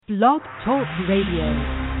Blog Talk Radio.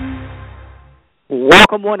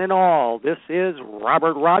 Welcome, one and all. This is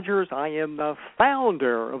Robert Rogers. I am the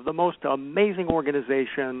founder of the most amazing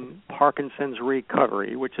organization, Parkinson's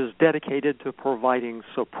Recovery, which is dedicated to providing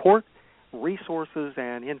support, resources,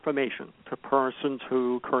 and information to persons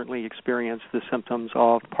who currently experience the symptoms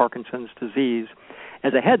of Parkinson's disease.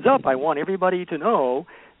 As a heads up, I want everybody to know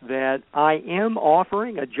that I am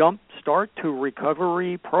offering a Jump Start to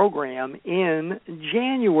Recovery program in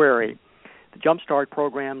January. The Jump Start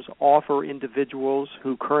programs offer individuals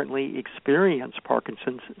who currently experience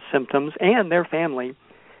Parkinson's symptoms and their family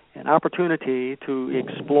an opportunity to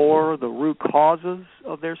explore the root causes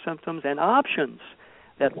of their symptoms and options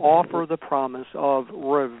that offer the promise of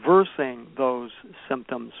reversing those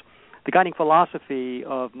symptoms. The guiding philosophy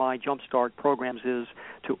of my Jump Start programs is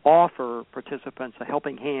to offer participants a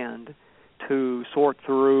helping hand to sort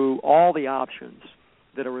through all the options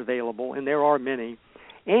that are available, and there are many,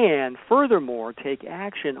 and furthermore, take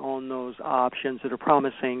action on those options that are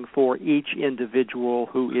promising for each individual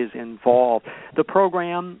who is involved. The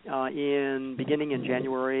program, beginning in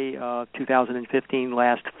January 2015,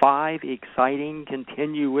 lasts 5 exciting,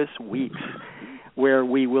 continuous weeks where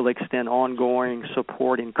we will extend ongoing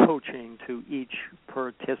support and coaching to each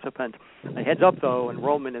participant. A heads up, though,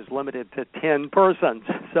 enrollment is limited to 10 persons.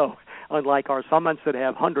 So unlike our summits that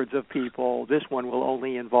have hundreds of people, this one will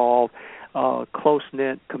only involve a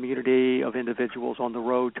close-knit community of individuals on the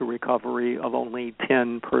road to recovery of only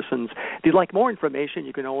 10 persons. If you'd like more information,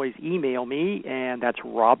 you can always email me, and that's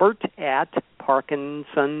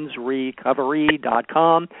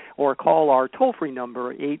robert@parkinsonsrecovery.com, or call our toll-free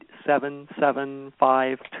number,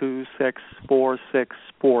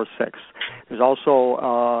 877-526-4646. There's also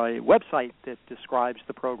a website that describes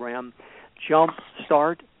the program,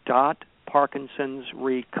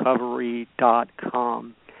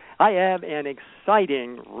 jumpstart.parkinsonsrecovery.com. I have an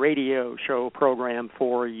exciting radio show program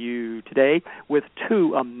for you today with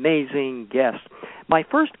 2 amazing guests. My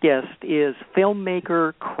first guest is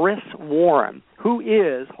filmmaker Chris Warren, who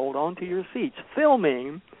is, hold on to your seats,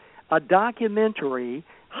 filming a documentary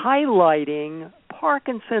highlighting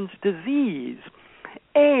Parkinson's disease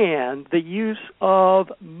and the use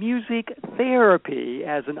of music therapy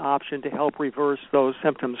as an option to help reverse those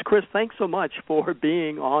symptoms. Chris, thanks so much for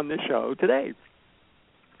being on the show today.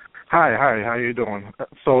 Hi, how you doing?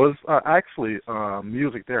 So it's actually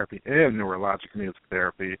music therapy and neurologic music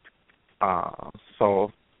therapy.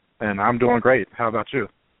 And I'm doing great. How about you?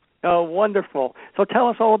 Oh, wonderful. So tell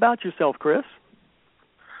us all about yourself, Chris.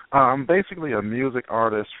 I'm basically a music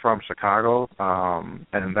artist from Chicago,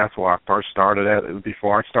 and that's where I first started at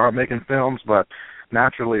before I started making films. But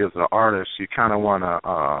naturally, as an artist, you kind of want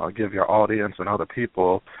to give your audience and other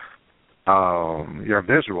people your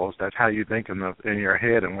visuals. That's how you think in your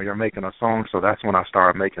head and when you're making a song. So that's when I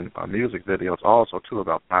started making music videos also, too,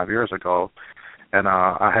 about 5 years ago. And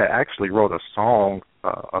I had actually wrote a song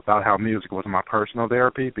about how music was my personal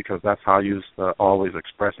therapy, because that's how I used to always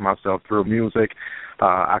express myself through music.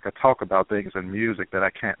 I could talk about things in music that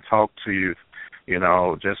I can't talk to you,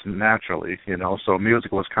 just naturally, So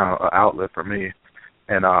music was kind of an outlet for me.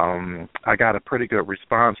 And I got a pretty good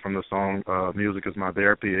response from the song, Music is My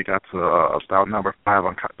Therapy. It got to about number 5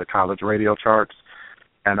 on the college radio charts.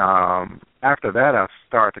 And after that, I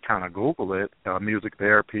started to kind of Google it, music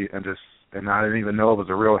therapy, and I didn't even know it was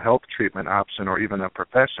a real health treatment option or even a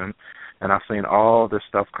profession. And I've seen all this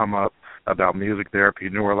stuff come up about music therapy,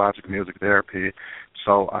 neurologic music therapy.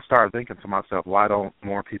 So I started thinking to myself, why don't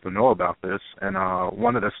more people know about this? And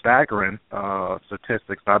one of the staggering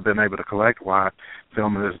statistics I've been able to collect while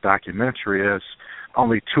filming this documentary is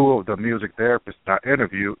only 2 of the music therapists I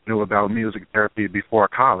interviewed knew about music therapy before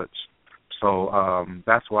college. So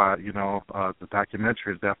that's why, the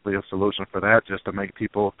documentary is definitely a solution for that, just to make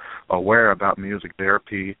people aware about music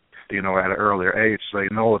therapy, at an earlier age, so they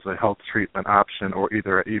know it's a health treatment option or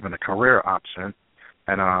even a career option.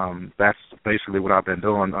 And that's basically what I've been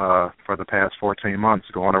doing for the past 14 months,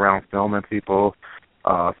 going around filming people,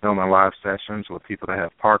 filming live sessions with people that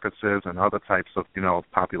have Parkinson's and other types of,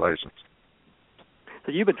 populations.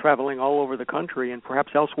 So you've been traveling all over the country and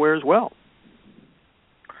perhaps elsewhere as well.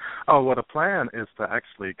 Oh, well, the plan is to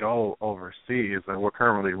actually go overseas, and we're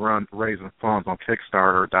currently raising funds on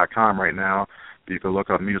Kickstarter.com right now. You can look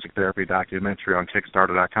up music therapy documentary on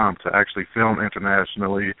Kickstarter.com to actually film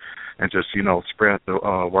internationally and just, spread the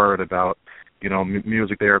word about,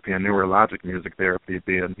 music therapy and neurologic music therapy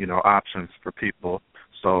being, options for people.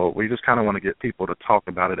 So we just kind of want to get people to talk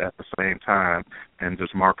about it at the same time and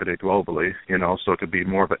just market it globally, so it could be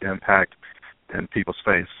more of an impact in people's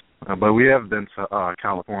face. But we have been to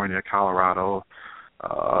California, Colorado,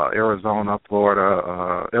 Arizona,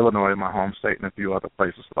 Florida, Illinois, my home state, and a few other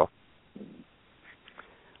places. So.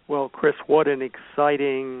 Well, Chris, what an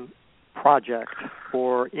exciting project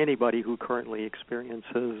for anybody who currently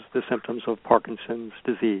experiences the symptoms of Parkinson's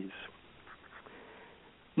disease.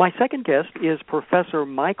 My second guest is Professor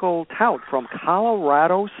Michael Tout from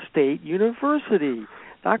Colorado State University.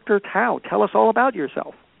 Dr. Tout, tell us all about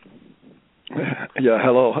yourself. Yeah,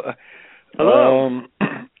 hello. Hello.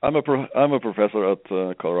 I'm a professor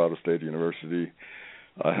at Colorado State University.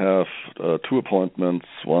 I have two appointments,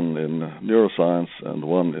 one in neuroscience and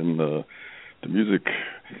one in the music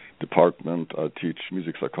department. I teach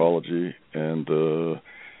music psychology and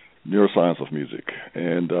neuroscience of music,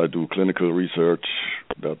 and I do clinical research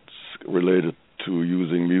that's related to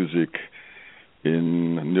using music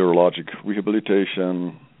in neurologic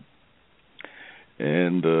rehabilitation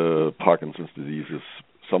and Parkinson's disease is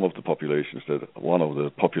one of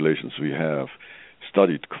the populations we have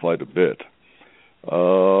studied quite a bit.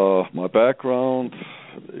 My background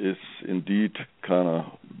is indeed kind of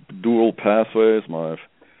dual pathways. My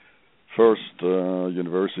first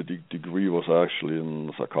university degree was actually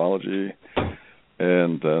in psychology,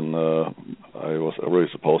 and then I was already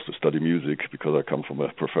supposed to study music because I come from a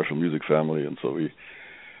professional music family, and so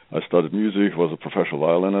I studied music, was a professional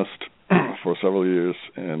violinist for several years,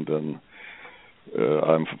 and then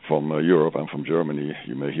I'm from Europe. I'm from Germany.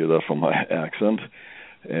 You may hear that from my accent.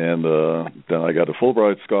 And then I got a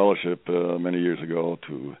Fulbright scholarship many years ago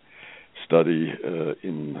to study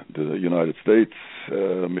in the United States,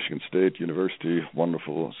 Michigan State University,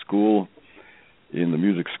 wonderful school, in the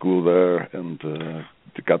music school there, and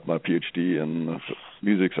got my PhD in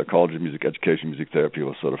music psychology, music education, music therapy,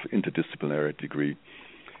 was sort of interdisciplinary degree.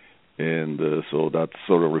 And so that's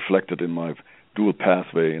sort of reflected in my dual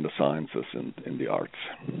pathway in the sciences and in the arts.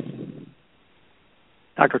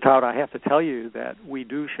 Dr. Tout, I have to tell you that we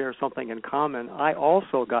do share something in common. I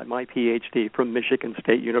also got my PhD from Michigan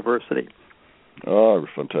State University. Oh,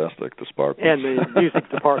 fantastic, the Spartans. And the music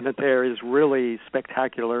department there is really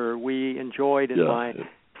spectacular. We enjoyed in my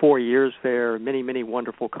 4 years there many, many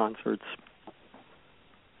wonderful concerts.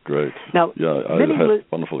 Great. Now, I had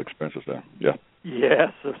wonderful experiences there. Yeah.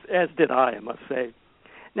 Yes, as did I must say.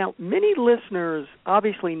 Now, many listeners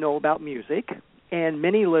obviously know about music, and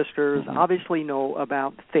many listeners obviously know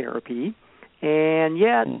about therapy, and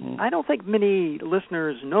yet I don't think many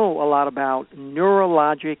listeners know a lot about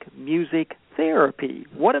neurologic music therapy.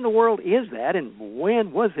 What in the world is that, and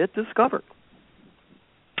when was it discovered?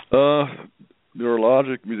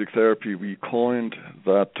 Neurologic music therapy, we coined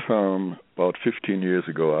that term about 15 years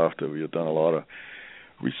ago after we had done a lot of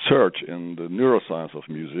research in the neuroscience of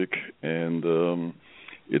music, and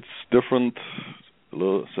it's different,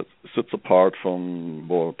 sits apart from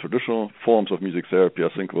more traditional forms of music therapy. I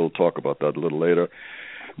think we'll talk about that a little later.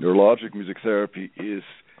 Neurologic music therapy is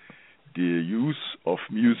the use of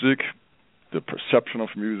music, the perception of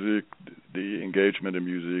music, the engagement in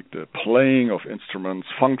music, the playing of instruments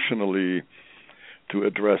functionally to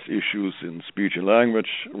address issues in speech and language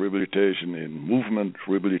rehabilitation, in movement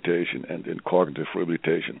rehabilitation, and in cognitive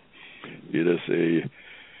rehabilitation. It is a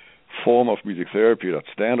form of music therapy that's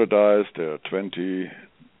standardized. There are 20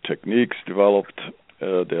 techniques developed.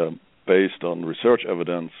 They're based on research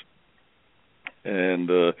evidence. And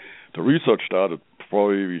the research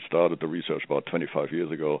we started the research about 25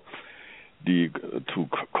 years ago. To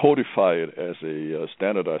codify it as a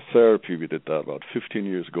standardized therapy, we did that about 15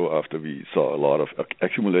 years ago after we saw a lot of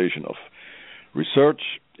accumulation of research.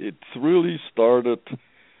 It really started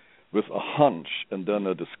with a hunch and then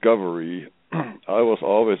a discovery. I was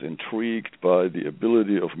always intrigued by the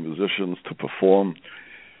ability of musicians to perform,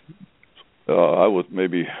 I would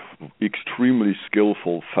maybe extremely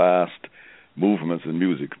skillful, fast movements in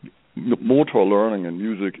music. Motor learning in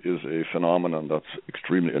music is a phenomenon that's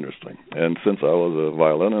extremely interesting. And since I was a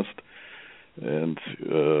violinist, and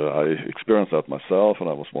I experienced that myself, and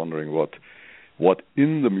I was wondering what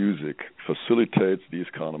in the music facilitates these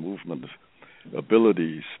kind of movement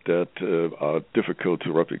abilities that are difficult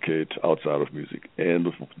to replicate outside of music. And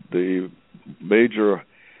the major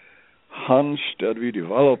hunch that we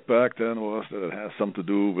developed back then was that it has something to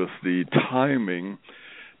do with the timing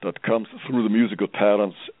that comes through the musical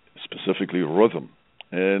patterns, specifically rhythm.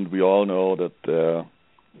 And we all know that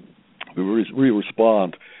we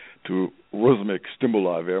respond to rhythmic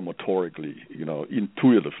stimuli very motorically,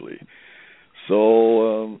 intuitively.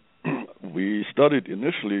 So we studied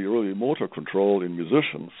initially really motor control in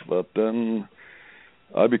musicians, but then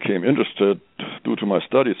I became interested due to my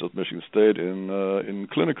studies at Michigan State in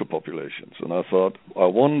clinical populations. And I thought, I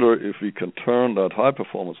wonder if we can turn that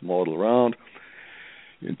high-performance model around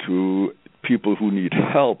into people who need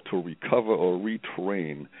help to recover or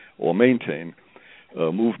retrain or maintain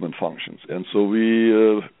movement functions. And so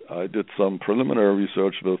I did some preliminary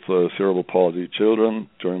research with cerebral palsy children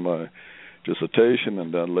during my dissertation,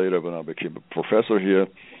 and then later when I became a professor here,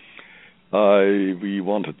 we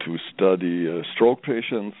wanted to study stroke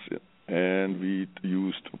patients, and we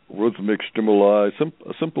used rhythmic stimuli,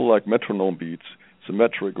 simple like metronome beats,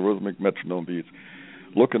 symmetric rhythmic metronome beats,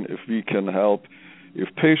 looking if we can help, if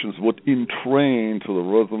patients would entrain to the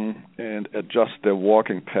rhythm and adjust their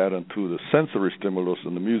walking pattern to the sensory stimulus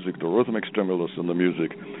in the music, the rhythmic stimulus in the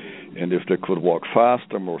music, and if they could walk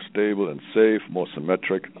faster, more stable and safe, more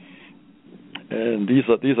symmetric. And these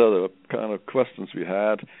are the kind of questions we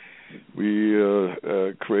had. We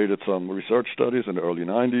created some research studies in the early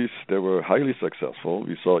 90s. They were highly successful.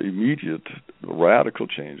 We saw immediate radical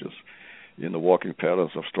changes in the walking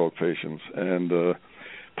patterns of stroke patients, and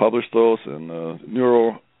published those in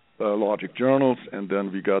Neurologic journals. And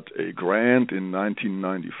then we got a grant in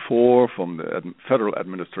 1994 from the Federal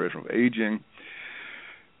Administration of Aging,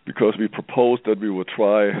 because we proposed that we would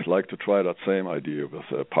like to try that same idea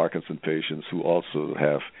with Parkinson patients who also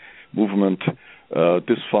have movement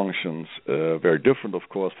dysfunctions, very different, of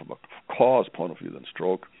course, from a cause point of view than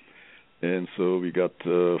stroke. And so we got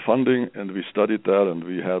funding, and we studied that, and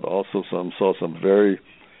we had also saw some very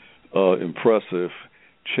impressive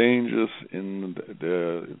changes in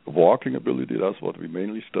the walking ability. That's what we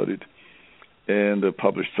mainly studied, and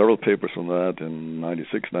published several papers on that in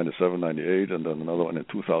 96, 97, 98, and then another one in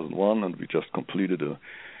 2001, and we just completed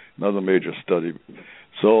another major study.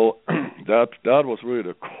 So that was really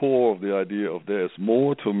the core of the idea of there's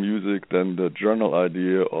more to music than the general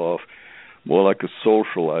idea of more like a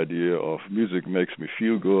social idea of music makes me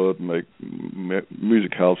feel good,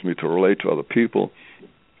 music helps me to relate to other people.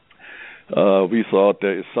 We thought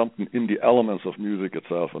there is something in the elements of music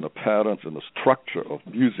itself and the patterns and the structure of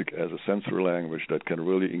music as a sensory language that can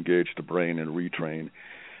really engage the brain and retrain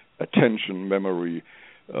attention, memory,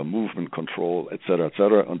 movement control, et cetera,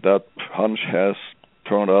 and that hunch has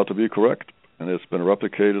turned out to be correct, and it's been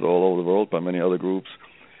replicated all over the world by many other groups.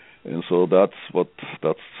 And so that's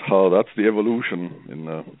the evolution in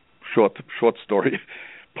a short story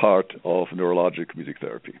part of neurologic music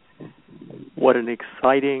therapy. What an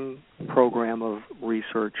exciting program of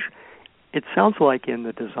research. It sounds like in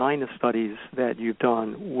the design of studies that you've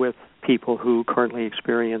done with people who currently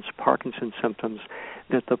experience Parkinson's symptoms,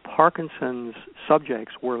 that the Parkinson's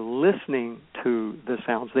subjects were listening to the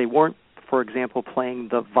sounds. They weren't, for example, playing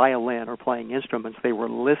the violin or playing instruments. They were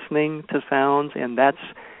listening to sounds, and that's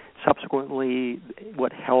subsequently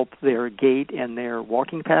what helped their gait and their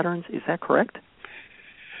walking patterns. Is that correct?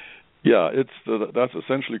 Yeah, that's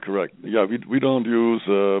essentially correct. Yeah, we don't use.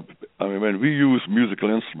 When we use musical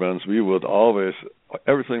instruments, we would always,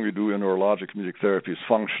 everything we do in neurologic music therapy is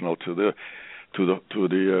functional to the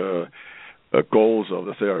goals of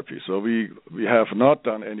the therapy. So we have not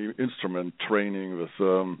done any instrument training with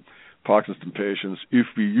Parkinson patients. If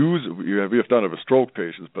we have done it with stroke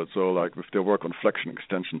patients, but so like if they work on flexion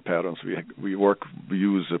extension patterns, we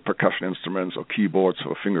use percussion instruments or keyboards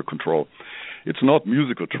or finger control. It's not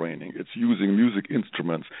musical training. It's using music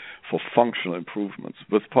instruments for functional improvements.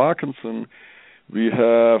 With Parkinson, we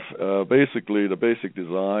have basically the basic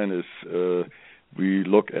design is we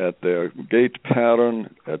look at their gait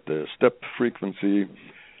pattern, at their step frequency.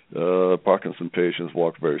 Parkinson patients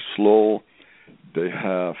walk very slow. They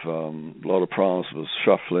have a lot of problems with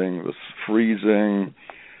shuffling, with freezing,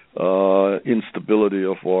 instability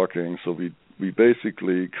of walking. So we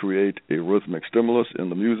basically create a rhythmic stimulus in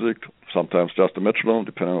the music, sometimes just a metronome,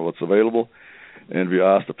 depending on what's available, and we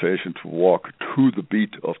ask the patient to walk to the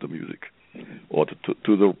beat of the music or to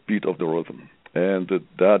the beat of the rhythm. And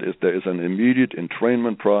there is an immediate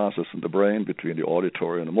entrainment process in the brain between the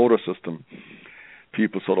auditory and the motor system.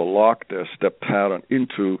 People sort of lock their step pattern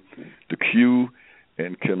into the cue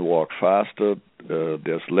and can walk faster.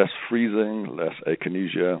 There's less freezing, less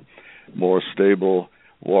akinesia, more stable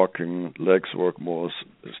walking. Legs work more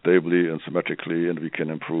stably and symmetrically, and we can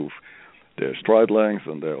improve their stride length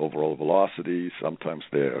and their overall velocity. Sometimes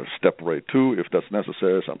their step rate too, if that's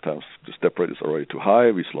necessary. Sometimes the step rate is already too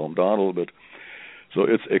high. We slow them down a little bit. So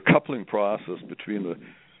it's a coupling process between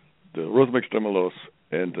the rhythmic stimulus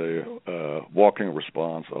and the walking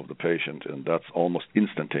response of the patient, and that's almost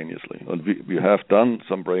instantaneously. And we have done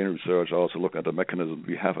some brain research, also looking at the mechanism.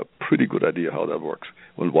 We have a pretty good idea how that works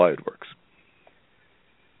and why it works.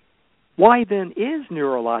 Why then is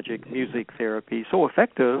neurologic music therapy so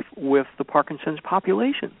effective with the Parkinson's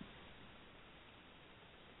population?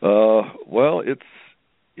 Well, it's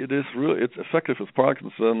effective with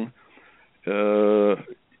Parkinson.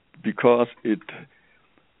 because it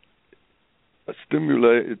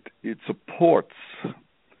supports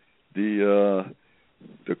the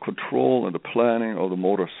control and the planning of the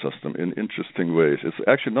motor system in interesting ways. It's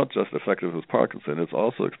actually not just effective with Parkinson, it's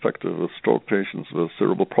also effective with stroke patients, with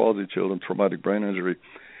cerebral palsy children, traumatic brain injury.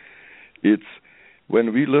 It's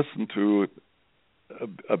when we listen to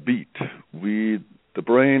a beat, the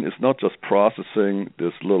brain is not just processing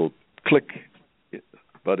this little click,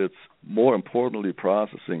 but it's more importantly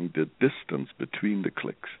processing the distance between the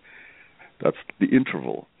clicks. That's the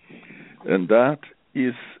interval. And that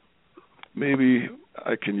is, maybe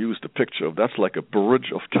I can use the picture of, that's like a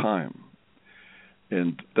bridge of time.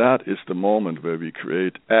 And that is the moment where we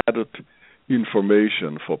create added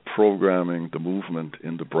information for programming the movement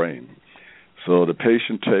in the brain. So the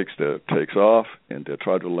patient takes off and they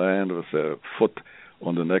try to land with their foot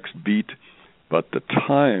on the next beat, but the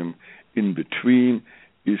time in between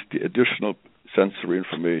is the additional sensory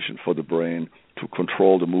information for the brain to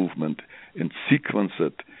control the movement and sequence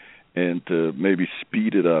it and maybe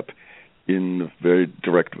speed it up in very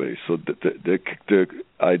direct ways. So the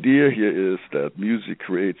idea here is that music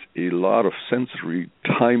creates a lot of sensory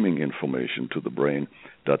timing information to the brain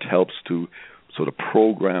that helps to sort of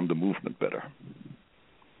program the movement better.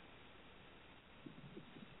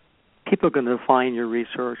 People are going to find your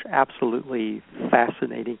research absolutely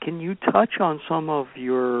fascinating. Can you touch on some of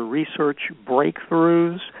your research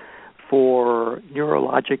breakthroughs for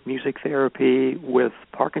neurologic music therapy with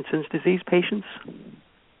Parkinson's disease patients?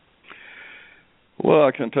 Well,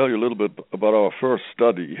 I can tell you a little bit about our first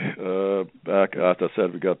study. Back after I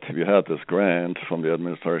said we had this grant from the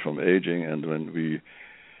Administration for Aging, and when we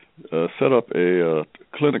set up a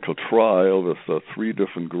clinical trial with 3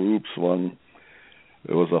 different groups.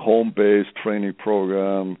 It was a home-based training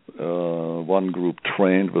program. One group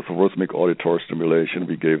trained with rhythmic auditory stimulation.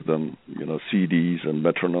 We gave them, CDs and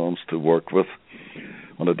metronomes to work with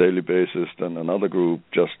on a daily basis. Then another group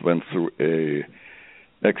just went through a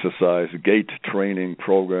exercise gait training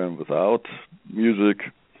program without music.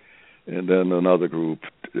 And then another group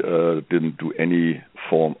didn't do any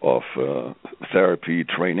form of therapy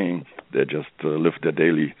training. They just lived their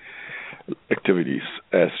daily activities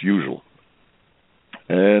as usual.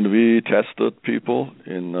 And we tested people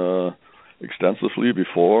extensively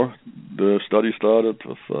before the study started.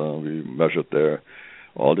 We measured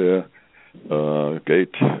all their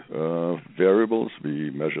gait variables. We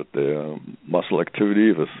measured their muscle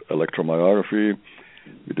activity with electromyography.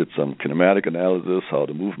 We did some kinematic analysis, how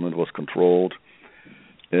the movement was controlled.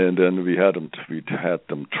 And then we had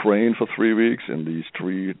them train for 3 weeks in these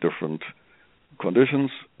 3 different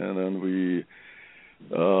conditions. And then we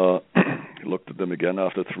looked at them again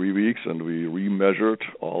after 3 weeks, and we remeasured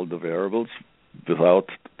all the variables without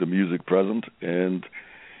the music present. And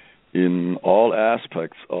in all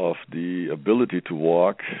aspects of the ability to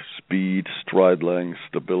walk, speed, stride length,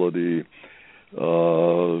 stability,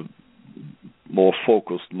 more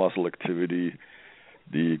focused muscle activity,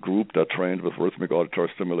 the group that trained with rhythmic auditory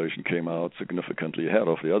stimulation came out significantly ahead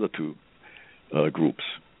of the other 2 groups.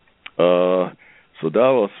 So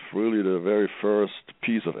that was really the very first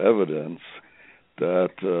piece of evidence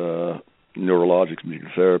that neurologic music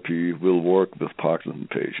therapy will work with Parkinson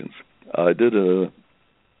patients. I did a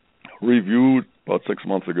review about 6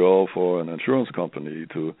 months ago for an insurance company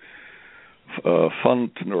to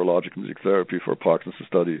fund neurologic music therapy for a Parkinson's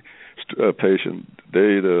study patient.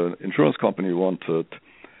 The insurance company wanted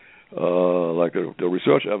the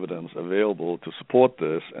research evidence available to support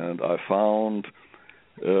this, and I found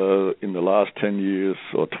in the last 10 years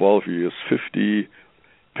or 12 years, 50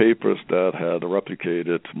 papers that had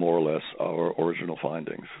replicated more or less our original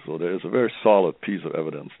findings. So there is a very solid piece of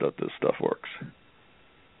evidence that this stuff works.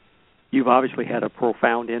 You've obviously had a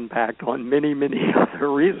profound impact on many, many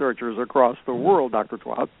other researchers across the world, Dr.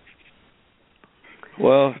 Schwab.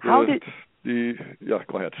 Well, go ahead.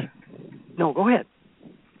 No, go ahead.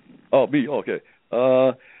 Oh, me? Okay.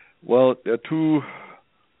 Well, there are 2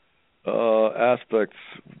 aspects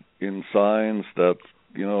in science that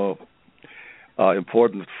are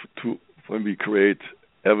important to when we create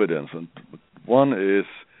evidence, and one is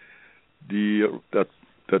that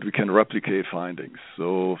we can replicate findings.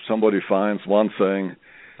 So somebody finds one thing,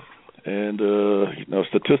 and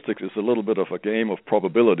statistics is a little bit of a game of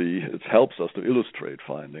probability. It helps us to illustrate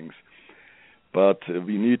findings, but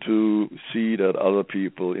we need to see that other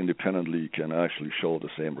people independently can actually show the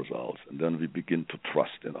same results, and then we begin to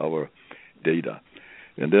trust in our data.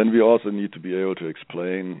 And then we also need to be able to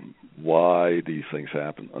explain why these things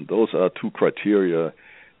happen. And those are 2 criteria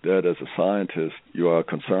that, as a scientist, you are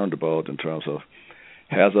concerned about in terms of,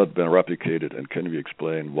 has that been replicated, and can we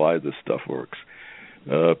explain why this stuff works?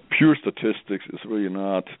 pure statistics is really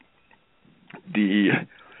not the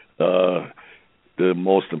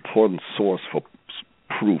most important source for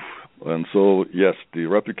proof. And so, yes, the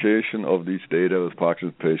replication of these data with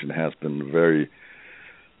Parkinson's patient has been very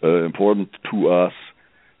important to us,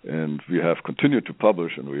 and we have continued to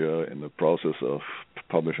publish, and we are in the process of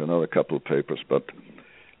publishing another couple of papers. But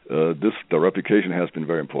the replication has been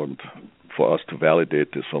very important for us to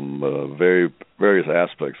validate this from various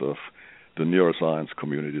aspects of the neuroscience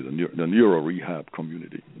community, the neuro rehab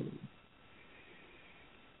community.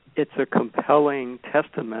 It's a compelling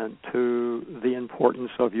testament to the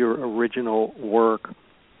importance of your original work.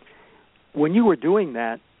 When you were doing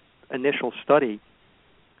that initial study,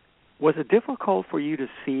 was it difficult for you to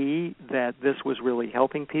see that this was really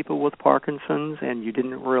helping people with Parkinson's, and you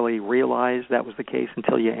didn't really realize that was the case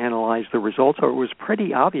until you analyzed the results, or it was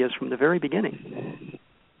pretty obvious from the very beginning?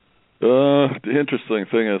 The interesting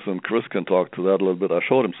thing is, and Chris can talk to that a little bit, I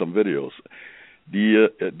showed him some videos. The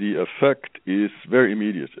effect is very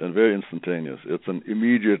immediate and very instantaneous. It's an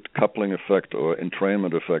immediate coupling effect or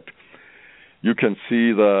entrainment effect. You can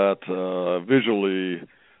see that visually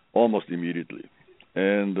almost immediately.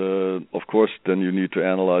 And, of course, then you need to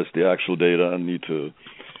analyze the actual data and need to,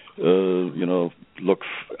 look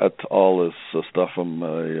at all this stuff from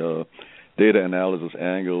a data analysis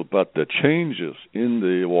angle. But the changes in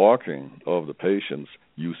the walking of the patients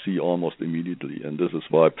you see almost immediately. And this is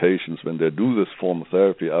why patients, when they do this form of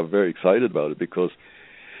therapy, are very excited about it, because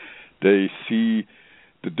they see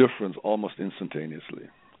the difference almost instantaneously.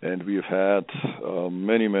 And we've had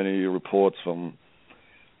many reports from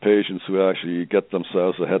patients who actually get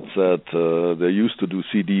themselves a headset. They used to do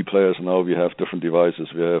CD players. Now we have different devices.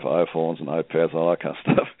 We have iPhones and iPads, all that kind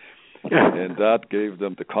of stuff. And that gave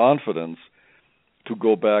them the confidence to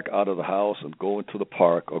go back out of the house and go into the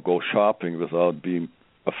park or go shopping without being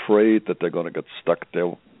afraid that they're going to get stuck. They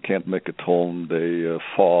can't make it home. They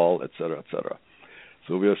fall, etc., etc.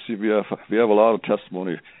 So we have a lot of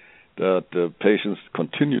testimony that patients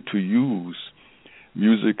continue to use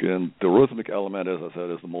music, and the rhythmic element, as I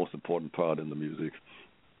said, is the most important part in the music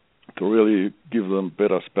to really give them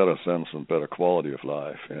better sense and better quality of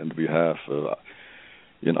life. And we have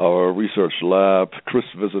in our research lab, Chris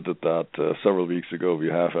visited that several weeks ago. We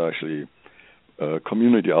have actually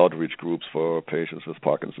community outreach groups for patients with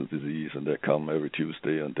Parkinson's disease, and they come every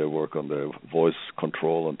Tuesday and they work on their voice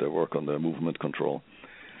control and they work on their movement control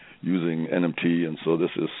using NMT. And so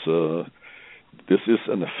this is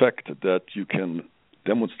an effect that you can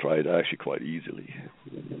demonstrate actually quite easily.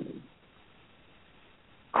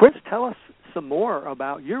 Chris, tell us some more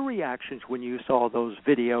about your reactions when you saw those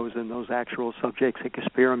videos and those actual subjects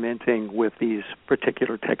experimenting with these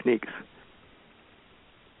particular techniques.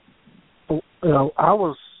 I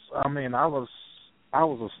was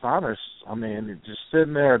astonished. I mean, just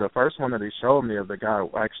sitting there, the first one that he showed me of the guy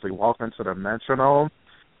actually walking to the metronome,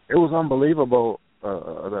 it was unbelievable,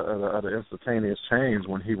 the instantaneous change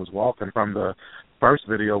when he was walking from the first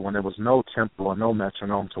video when there was no tempo or no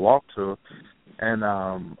metronome to walk to. And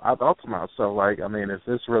I thought to myself, is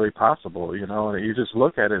this really possible? And you just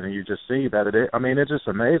look at it and you just see that it just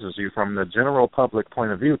amazes you from the general public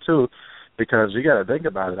point of view, too, because you got to think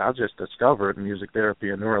about it. I just discovered music therapy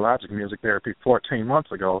and neurologic music therapy 14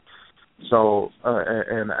 months ago. So,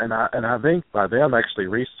 and I think by them actually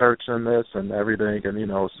researching this and everything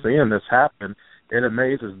and, seeing this happen, it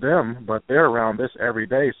amazes them, but they're around this every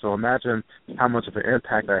day. So imagine how much of an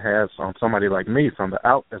impact that has on somebody like me as an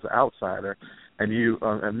outsider. And you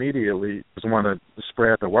immediately just want to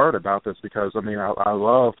spread the word about this because, I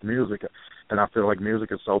love music, and I feel like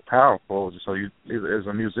music is so powerful. So you, as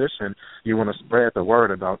a musician, you want to spread the word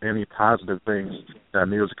about any positive things that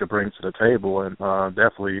music could bring to the table. And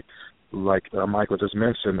definitely, like Michael just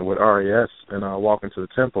mentioned with RAS and Walking to the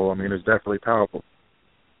Temple, it's definitely powerful.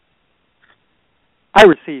 I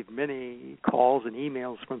received many calls and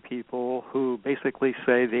emails from people who basically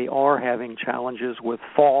say they are having challenges with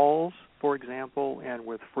falls, for example, and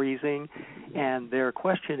with freezing, and their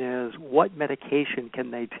question is, what medication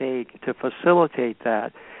can they take to facilitate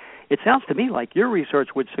that? It sounds to me like your research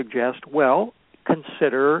would suggest,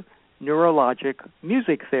 consider neurologic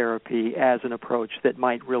music therapy as an approach that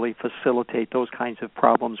might really facilitate those kinds of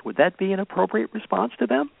problems. Would that be an appropriate response to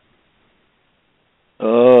them?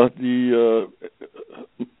 The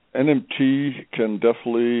NMT can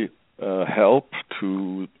definitely help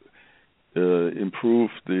to improve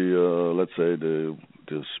the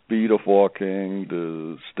speed of walking,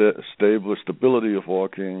 the stability of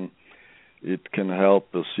walking. It can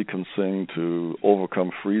help the sequencing to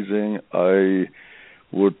overcome freezing. I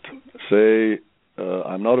would say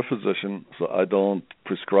I'm not a physician, so I don't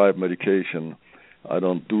prescribe medication, I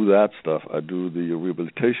don't do that stuff. I do the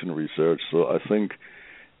rehabilitation research. So I think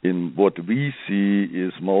in what we see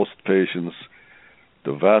is most patients,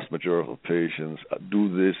 the vast majority of patients, do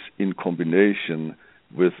this in combination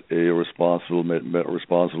with a responsible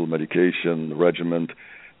medication regimen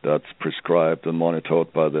that's prescribed and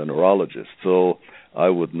monitored by the neurologist. So I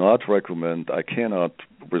would not recommend, I cannot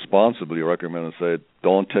responsibly recommend and say,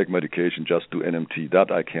 don't take medication, just do NMT.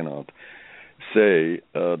 That I cannot say.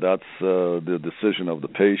 That's the decision of the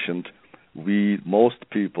patient. Most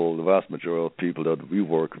people, the vast majority of people that we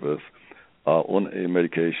work with, are on a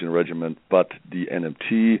medication regimen, but the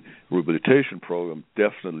NMT rehabilitation program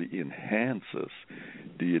definitely enhances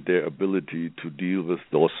their ability to deal with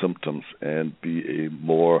those symptoms and be a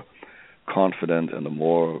more confident and a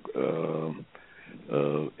more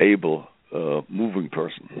able moving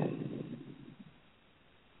person.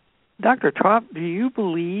 Dr. Trop, do you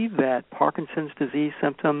believe that Parkinson's disease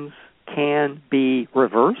symptoms can be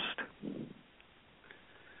reversed?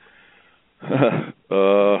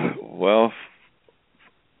 Well,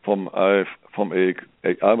 I'm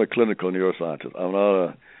a clinical neuroscientist. I'm not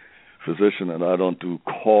a physician, and I don't do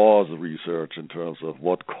cause research in terms of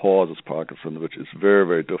what causes Parkinson, which is very,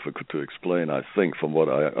 very difficult to explain, I think, from what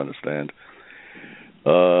I understand.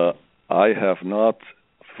 I have not,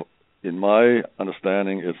 in my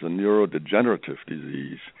understanding, it's a neurodegenerative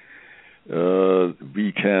disease.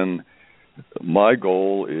 My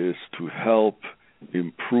goal is to help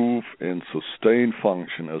improve and sustain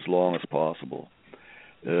function as long as possible.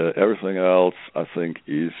 Everything else, I think,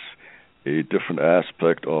 is a different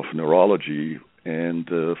aspect of neurology, and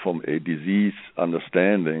from a disease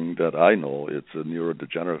understanding that I know, it's a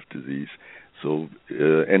neurodegenerative disease. So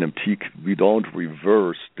NMT, we don't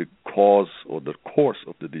reverse the cause or the course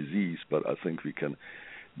of the disease, but I think we can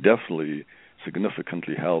definitely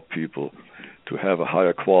significantly help people to have a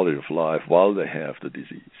higher quality of life while they have the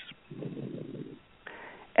disease.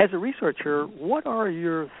 As a researcher, what are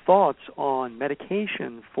your thoughts on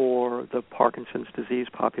medication for the Parkinson's disease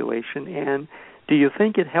population, and do you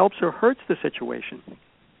think it helps or hurts the situation?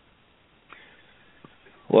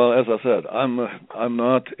 Well, as I said, I'm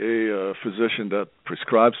not a physician that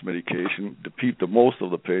prescribes medication. Most of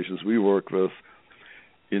the patients we work with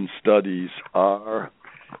in studies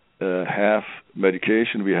have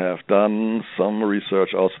medication. We have done some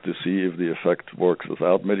research also to see if the effect works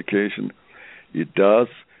without medication. It does.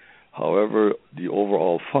 However, the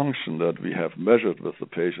overall function that we have measured with the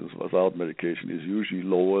patients without medication is usually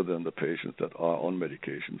lower than the patients that are on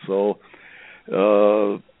medication. So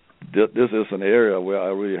this is an area where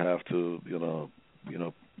I really have to,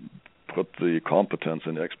 put the competence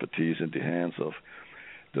and expertise in the hands of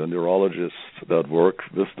the neurologists that work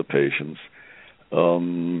with the patients.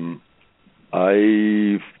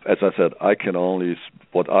 As I said,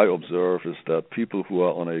 what I observe is that people who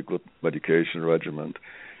are on a good medication regimen,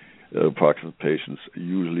 Parkinson's patients,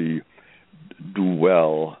 usually do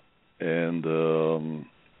well. And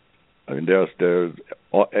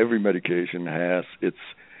every medication has its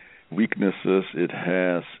weaknesses, it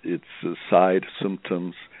has its side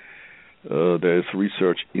symptoms. There is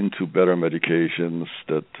research into better medications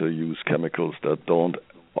that use chemicals that don't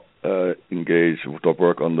don't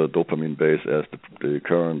work on the dopamine base as the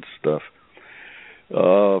current stuff.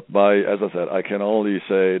 As I said, I can only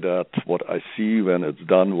say that what I see when it's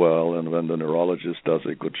done well and when the neurologist does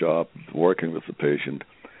a good job working with the patient,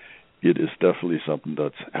 it is definitely something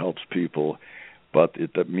that helps people. But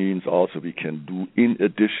that means also we can do, in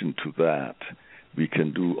addition to that, we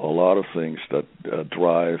can do a lot of things that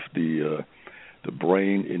drive the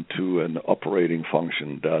brain into an operating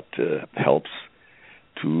function that helps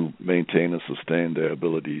to maintain and sustain their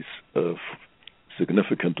abilities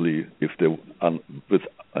significantly. They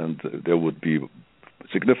would be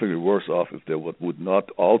significantly worse off if they would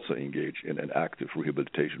not also engage in an active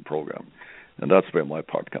rehabilitation program, and that's where my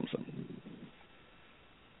part comes in.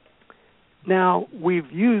 Now,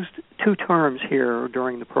 we've used two terms here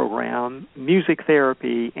during the program, music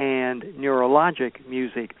therapy and neurologic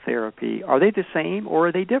music therapy. Are they the same or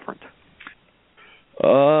are they different?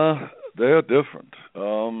 They're different.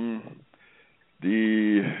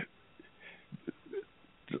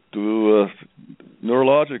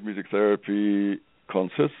 Neurologic music therapy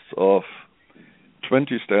consists of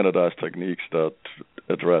 20 standardized techniques that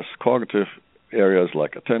address cognitive areas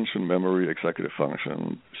like attention, memory, executive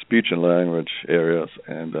function, speech and language areas,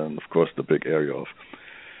 and then, of course, the big area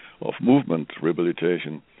of movement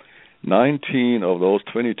rehabilitation. 19 of those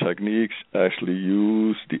 20 techniques actually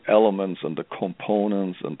use the elements and the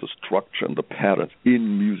components and the structure and the patterns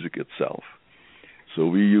in music itself. So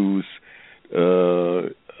we use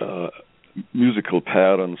musical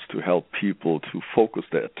patterns to help people to focus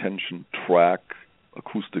their attention, track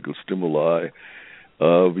acoustical stimuli.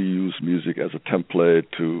 We use music as a template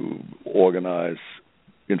to organize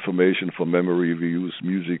information for memory. We use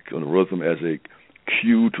music and rhythm as a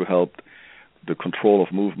cue to help the control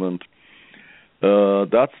of movement.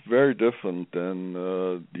 That's very different than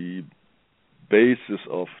the basis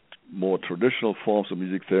of more traditional forms of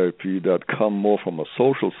music therapy that come more from a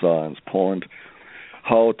social science point,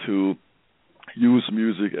 how to use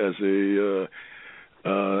music as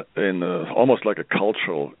almost like a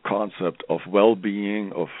cultural concept of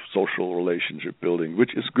well-being, of social relationship building,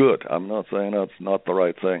 which is good. I'm not saying that's not the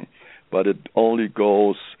right thing, but it only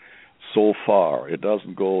goes so far. It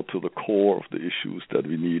doesn't go to the core of the issues that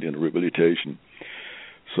we need in rehabilitation.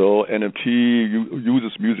 So NMT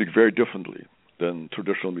uses music very differently than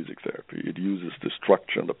traditional music therapy. It uses the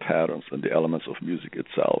structure and the patterns and the elements of music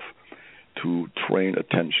itself to train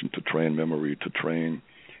attention, to train memory, to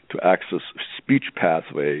access speech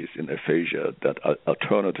pathways in aphasia that are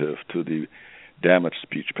alternative to the damaged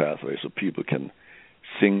speech pathways, so people can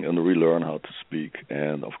sing and relearn how to speak.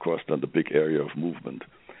 And, of course, then the big area of movement,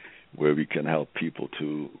 where we can help people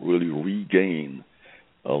to really regain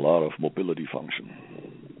a lot of mobility function.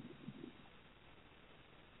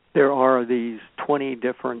 There are these 20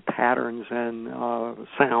 different patterns and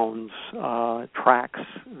sounds, tracks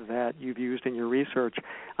that you've used in your research.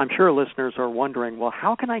 I'm sure listeners are wondering, well,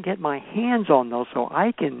 how can I get my hands on those so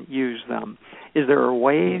I can use them? Is there a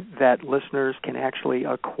way that listeners can actually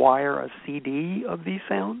acquire a CD of these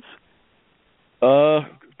sounds?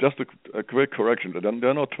 Just a quick correction. There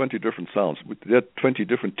are not 20 different sounds. There are 20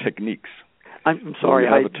 different techniques. I'm sorry,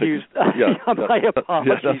 I used. My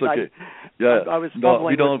apologies. Yeah, that's okay. I was fumbling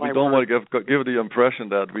we don't with my want to give the impression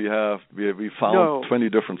that we found 20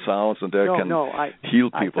 different sounds and they can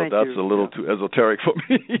heal people. That's a little too esoteric for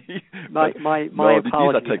me. My apologies. These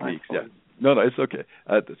are techniques. Yeah. No, it's okay.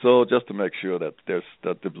 So just to make sure that the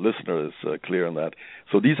listener is clear on that.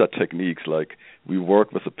 So these are techniques like we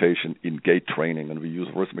work with the patient in gait training and we use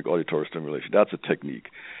rhythmic auditory stimulation. That's a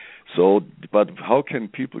technique. So, but how can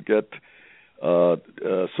people get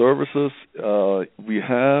services? We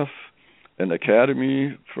have an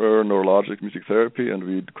academy for neurologic music therapy, and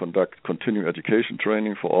we conduct continuing education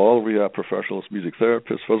training for all rehab professionals, music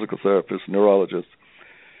therapists, physical therapists, neurologists.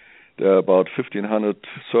 There are about 1,500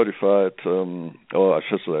 certified, or I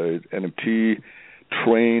should say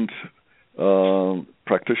NMT-trained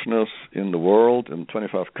practitioners in the world in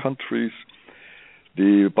 25 countries.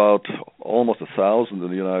 About almost 1,000 in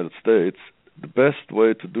the United States. The best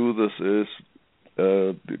way to do this is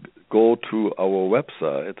go to our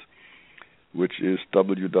website, which is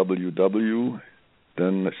www,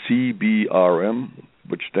 then CBRM,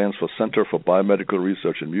 which stands for Center for Biomedical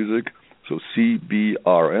Research in Music, so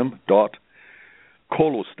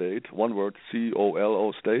cbrm.colostate, one word,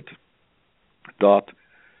 COLO state, then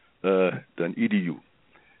edu.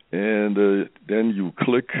 And then you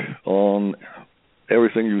click on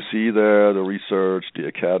everything you see there, the research, the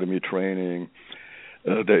academy training.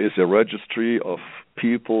 There is a registry of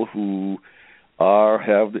people who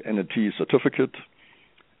have the NMT certificate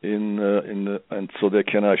and so they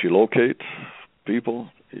can actually locate people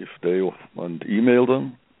if they want to email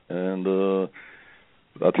them. And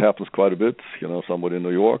that happens quite a bit. Somebody in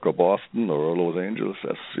New York or Boston or Los Angeles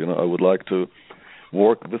says, I would like to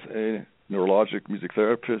work with a neurologic music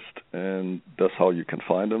therapist, and that's how you can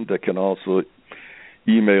find them. They can also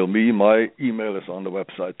email me. My email is on the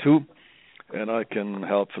website too, and I can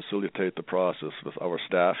help facilitate the process with our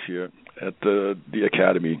staff here at the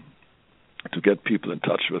academy to get people in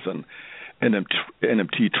touch with an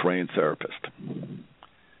NMT-trained therapist.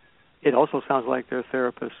 It also sounds like there are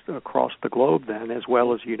therapists across the globe then, as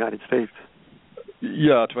well as the United States.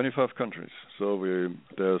 Yeah, 25 countries. So we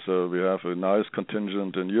have a nice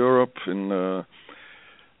contingent in Europe, in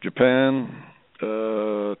Japan,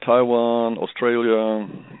 Taiwan, Australia,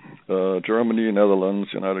 Germany,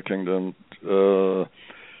 Netherlands, United Kingdom.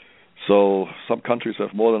 So some countries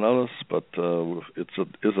have more than others, but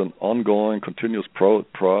it's an ongoing, continuous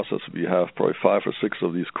process. We have probably 5 or 6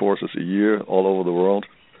 of these courses a year all over the world.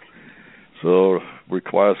 So it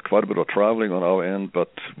requires quite a bit of traveling on our end,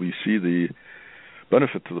 but we see the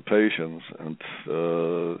benefit to the patients, and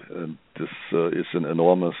this is an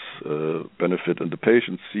enormous benefit, and the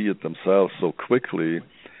patients see it themselves so quickly.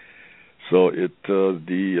 So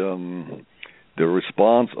the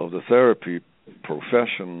response of the therapy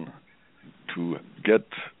profession to get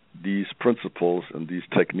these principles and these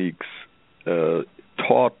techniques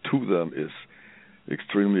taught to them is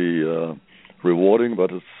extremely rewarding,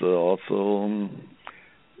 but it's also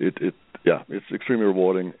yeah, it's extremely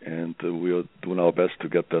rewarding, and we are doing our best to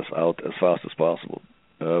get this out as fast as possible.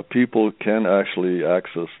 People can actually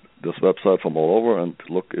access this website from all over and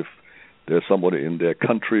look if there's somebody in their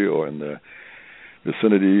country or in their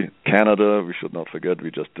vicinity. Canada, we should not forget,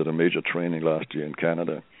 we just did a major training last year in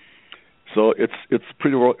Canada. So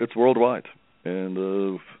it's worldwide,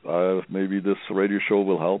 and maybe this radio show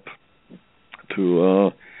will help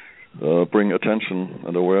to bring attention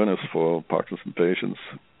and awareness for Parkinson patients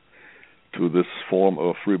to this form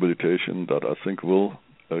of rehabilitation that I think will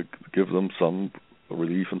give them some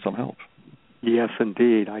relief and some help. Yes,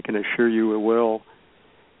 indeed. I can assure you it will.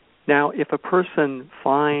 Now, if a person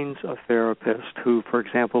finds a therapist who, for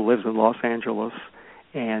example, lives in Los Angeles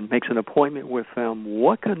and makes an appointment with them,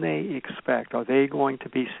 what can they expect? Are they going to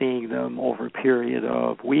be seeing them over a period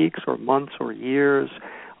of weeks or months or years?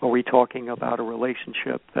 Are we talking about a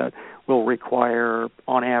relationship that will require,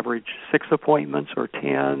 on average, 6 appointments or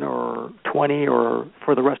 10 or 20 or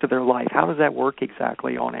for the rest of their life? How does that work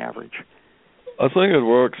exactly on average? I think it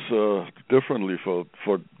works differently for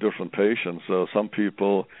different patients. Some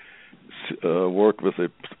people work with a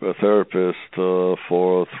therapist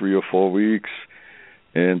for 3 or 4 weeks,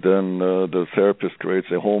 and then the therapist creates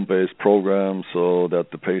a home-based program so that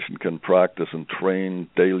the patient can practice and train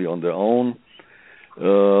daily on their own.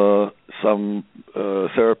 Some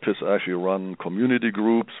therapists actually run community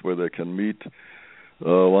groups where they can meet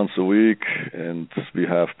once a week, and we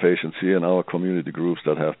have patients here in our community groups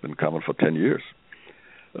that have been coming for 10 years,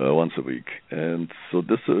 once a week. And so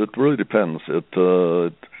it really depends. It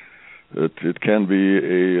can be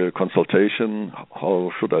a consultation.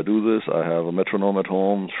 How should I do this? I have a metronome at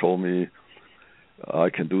home. Show me I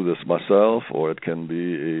can do this myself, or it can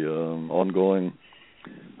be a ongoing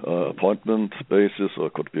appointment basis, or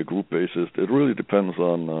it could be a group basis. It really depends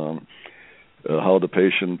on how the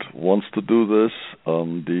patient wants to do this.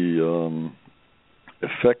 The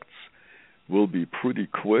effects will be pretty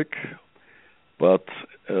quick, but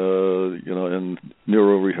in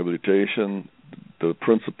neurorehabilitation, the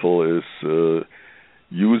principle is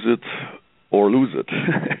use it or lose it,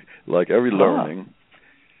 like every learning.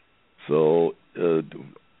 So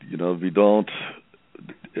we don't.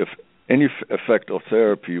 If any effect of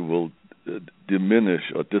therapy will diminish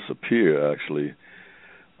or disappear, actually,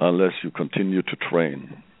 unless you continue to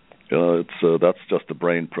train. That's just the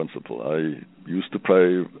brain principle. I used to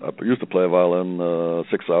play violin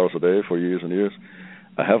 6 hours a day for years and years.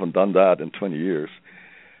 I haven't done that in 20 years.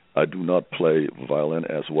 I do not play violin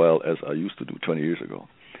as well as I used to do 20 years ago.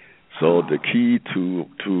 So the key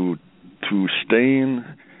to staying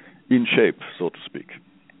in shape, so to speak,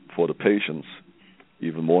 for the patients,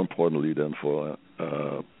 even more importantly than for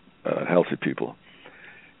healthy people,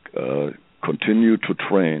 continue to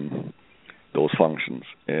train those functions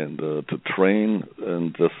and to train.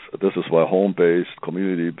 And this is why home-based,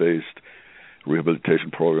 community-based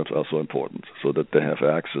rehabilitation programs are so important, so that they have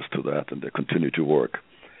access to that and they continue to work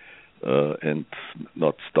and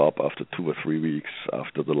not stop after 2 or 3 weeks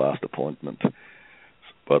after the last appointment,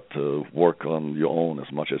 but work on your own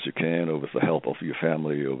as much as you can, or with the help of your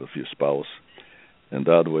family or with your spouse. And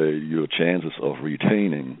that way your chances of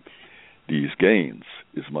retaining these gains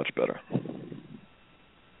is much better.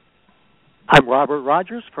 I'm Robert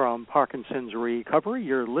Rogers from Parkinson's Recovery.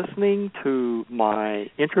 You're listening to my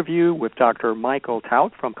interview with Dr. Michael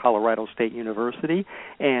Tout from Colorado State University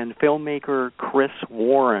and filmmaker Chris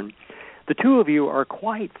Warren. The two of you are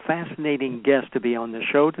quite fascinating guests to be on the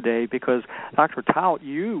show today because, Dr. Tout,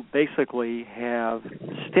 you basically have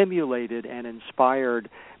stimulated and inspired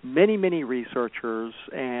many, many researchers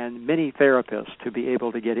and many therapists to be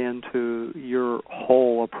able to get into your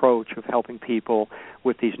whole approach of helping people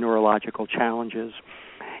with these neurological challenges.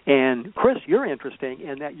 And, Chris, you're interesting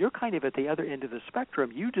in that you're kind of at the other end of the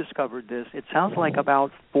spectrum. You discovered this, it sounds like, about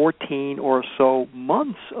 14 or so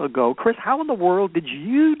months ago. Chris, how in the world did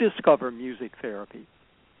you discover music therapy?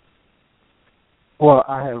 Well,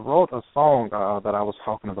 I had wrote a song that I was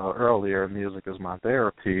talking about earlier, Music is My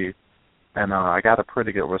Therapy, and I got a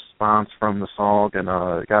pretty good response from the song, and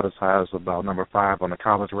it got as high as about number 5 on the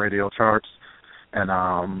college radio charts. And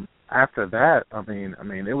after that, I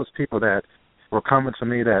mean, it was people that were coming to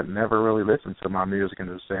me that never really listened to my music and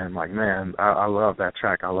just saying, like, man, I love that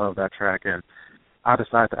track, and I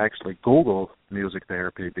decided to actually Google music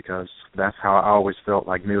therapy because that's how I always felt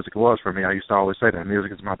like music was for me. I used to always say that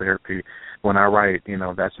music is my therapy. When I write,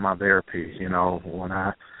 that's my therapy.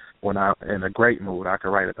 When I'm in a great mood, I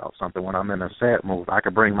can write about something. When I'm in a sad mood, I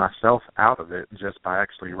can bring myself out of it just by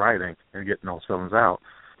actually writing and getting those feelings out.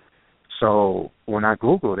 So when I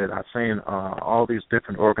Googled it, I seen all these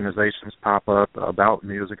different organizations pop up about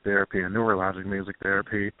music therapy and neurologic music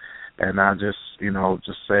therapy, and I just,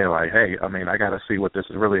 just say like, hey, I got to see what this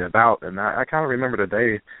is really about. And I kind of remember the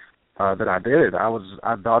day that I did it. I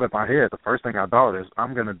thought in my head, the first thing I thought is,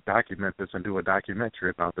 I'm going to document this and do a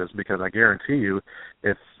documentary about this, because I guarantee you,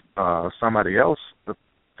 if somebody else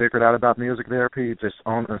figured out about music therapy, just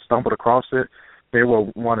stumbled across it, they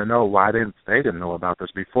will want to know why they didn't know about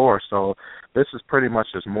this before. So this is pretty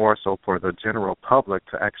much just more so for the general public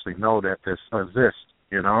to actually know that this exists,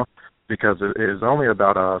 because it is only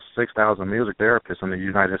about 6,000 music therapists in the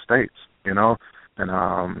United States, and a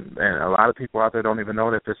lot of people out there don't even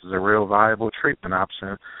know that this is a real viable treatment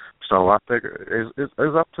option. So I figure it's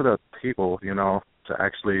up to the people, to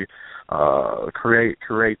actually create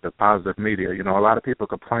the positive media. A lot of people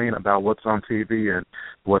complain about what's on TV and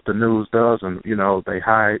what the news does, and, they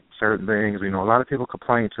hide certain things. A lot of people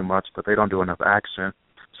complain too much, but they don't do enough action.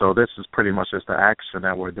 So this is pretty much just the action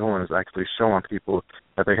that we're doing, is actually showing people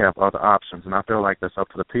that they have other options. And I feel like that's up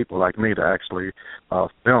to the people like me to actually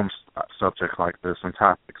film subjects like this and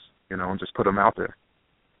topics, and just put them out there.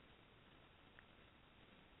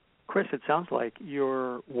 Chris, it sounds like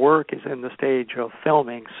your work is in the stage of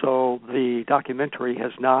filming, so the documentary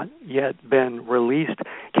has not yet been released.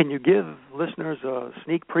 Can you give listeners a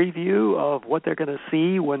sneak preview of what they're going to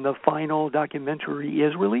see when the final documentary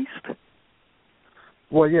is released?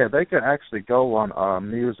 Well, yeah, they can actually go on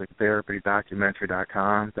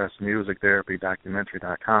musictherapydocumentary.com. That's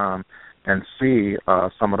musictherapydocumentary.com, and see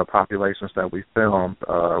some of the populations that we filmed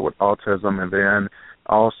with autism, and then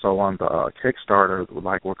also on the Kickstarter,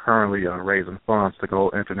 like we're currently raising funds to go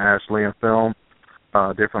internationally and film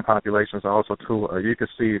different populations. Also, too, you can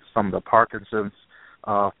see some of the Parkinson's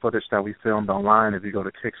footage that we filmed online if you go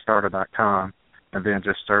to Kickstarter.com and then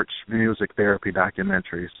just search Music Therapy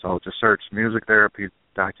Documentary. So just search Music Therapy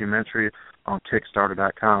Documentary on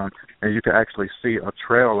Kickstarter.com, and you can actually see a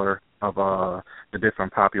trailer of the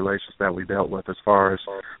different populations that we dealt with, as far as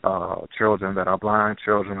children that are blind,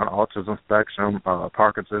 children on autism spectrum,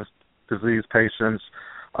 Parkinson's disease patients.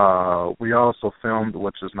 We also filmed,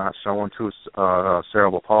 which is not shown, too,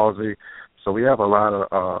 cerebral palsy. So we have a lot of,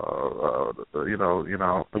 we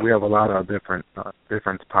have a lot of different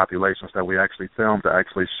populations that we actually filmed to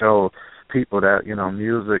actually show people that,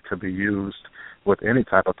 music could be used with any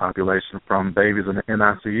type of population, from babies in the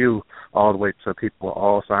NICU all the way to people with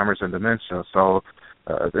Alzheimer's and dementia. So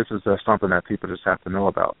this is just something that people just have to know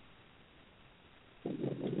about.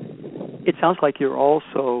 It sounds like you're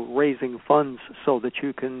also raising funds so that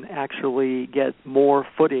you can actually get more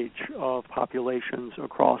footage of populations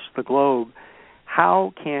across the globe.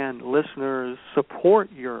 How can listeners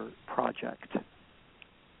support your project?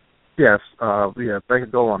 Yes, they can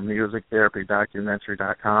go on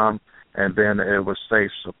musictherapydocumentary.com, and then it will say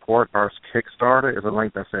support our Kickstarter. There's a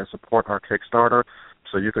link that says support our Kickstarter.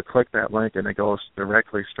 So you could click that link, and it goes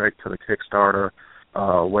directly straight to the Kickstarter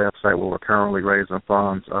website where we're currently raising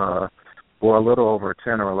funds. We're a little over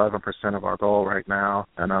 10 or 11% of our goal right now,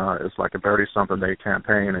 and it's like a 30-something day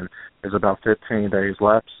campaign, and there's about 15 days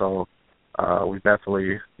left. So we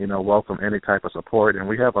definitely, welcome any type of support, and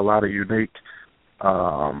we have a lot of unique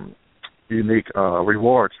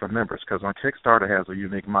rewards for members, because on Kickstarter has a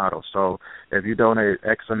unique model. So if you donate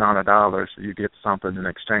X amount of dollars, you get something in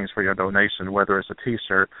exchange for your donation, whether it's a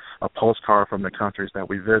T-shirt, a postcard from the countries that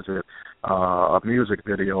we visit, a music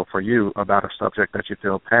video for you about a subject that you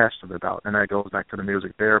feel passionate about, and that goes back to the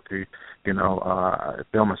music therapy,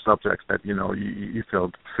 filming subjects that you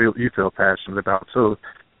feel passionate about too,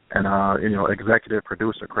 and executive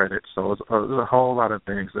producer credits. So there's a whole lot of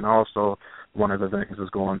things, and also one of the things is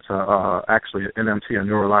going to actually NMT and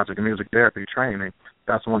Neurologic music therapy training.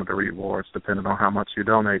 That's one of the rewards, depending on how much you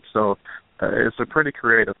donate. So it's a pretty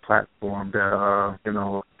creative platform that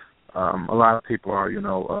a lot of people are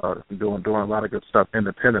doing a lot of good stuff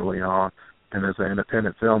independently on. And as an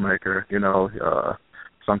independent filmmaker,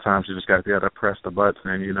 sometimes you just got to be able to press the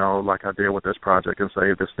button and like I did with this project, and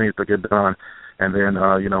say this needs to get done. And then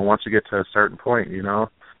once you get to a certain point,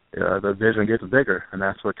 the vision gets bigger, and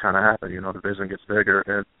that's what kind of happened. The vision gets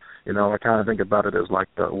bigger, and I kind of think about it as like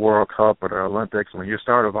the World Cup or the Olympics. When you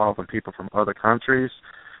start involving people from other countries,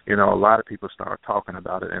 a lot of people start talking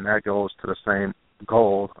about it, and that goes to the same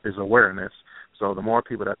goal, is awareness. So the more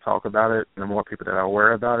people that talk about it, the more people that are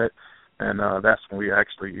aware about it, and that's when we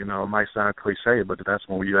actually, it might sound cliche, but that's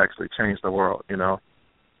when you actually change the world.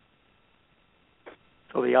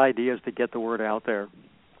 So the idea is to get the word out there.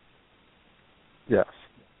 Yes.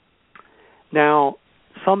 Now,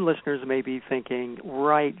 some listeners may be thinking,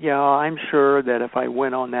 right, yeah, I'm sure that if I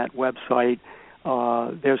went on that website,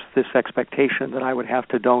 there's this expectation that I would have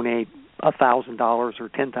to donate $1,000 or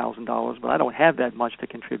 $10,000, but I don't have that much to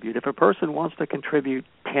contribute. If a person wants to contribute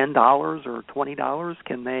 $10 or $20,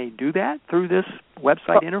 can they do that through this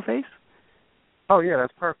website interface? Oh yeah,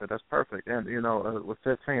 that's perfect. That's perfect. And with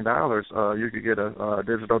 $15, you could get a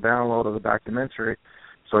digital download of the documentary.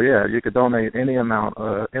 So yeah, you could donate any amount,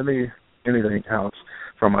 anything counts,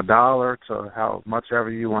 from $1 to how much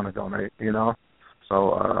ever you want to donate.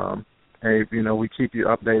 So we keep you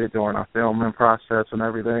updated during our filming process and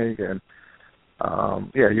everything, and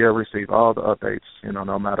you'll receive all the updates.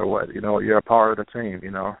 No matter what. You're a part of the team.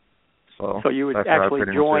 So you would actually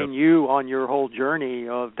join you on your whole journey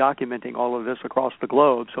of documenting all of this across the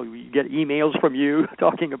globe. So you get emails from you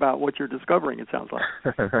talking about what you're discovering, it sounds like.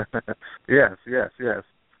 Yes.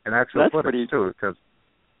 And actual footage, too, because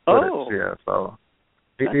so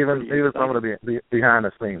even some of the behind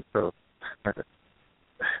the scenes, too.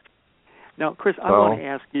 Now, Chris, I want to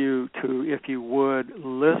ask you to, if you would,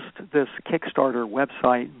 list this Kickstarter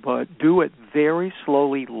website, but do it very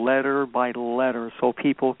slowly, letter by letter, so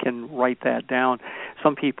people can write that down.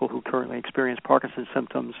 Some people who currently experience Parkinson's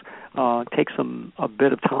symptoms take a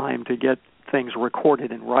bit of time to get things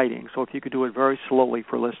recorded in writing. So if you could do it very slowly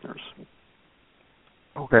for listeners.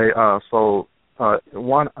 Okay, the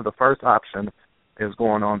first option is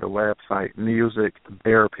going on the website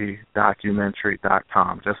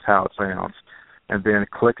musictherapydocumentary.com, just how it sounds, and then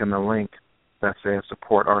clicking the link that says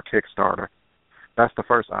support our Kickstarter. That's the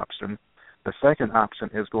first option. The second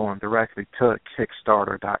option is going directly to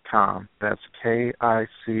Kickstarter.com. That's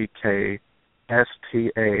Kickstarter.com,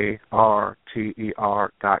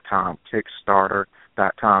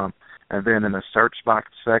 Kickstarter.com. And then in the search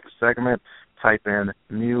box segment, type in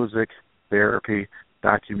Music Therapy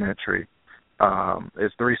Documentary.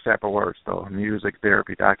 It's 3 separate words, though, Music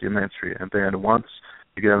Therapy Documentary. And then once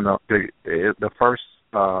you get enough, the first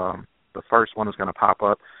one is going to pop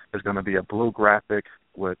up is going to be a blue graphic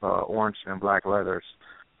with orange and black letters.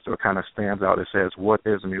 So it kind of stands out. It says, "What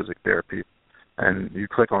is music therapy?" And you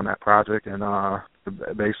click on that project, and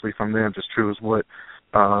basically from there, just choose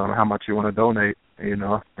how much you want to donate, and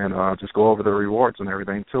just go over the rewards and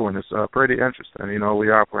everything, too. And it's pretty interesting. We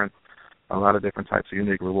are offering a lot of different types of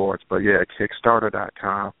unique rewards. But, yeah,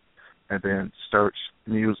 Kickstarter.com, and then search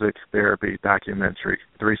Music Therapy Documentary,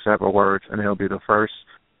 3 separate words, and it'll be the first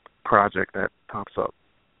project that pops up.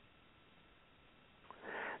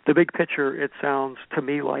 The big picture, it sounds to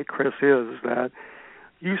me like, Chris, is that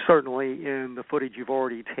you certainly, in the footage you've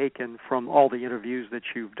already taken from all the interviews that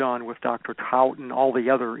you've done with Dr. Tout and all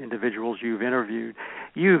the other individuals you've interviewed,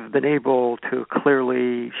 you've been able to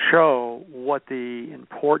clearly show what the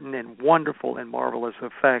important and wonderful and marvelous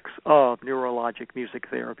effects of neurologic music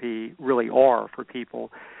therapy really are for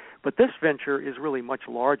people. But this venture is really much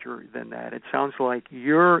larger than that. It sounds like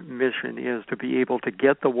your mission is to be able to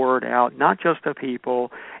get the word out, not just to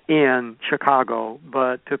people in Chicago,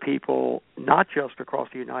 but to people not just across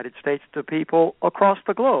the United States, to people across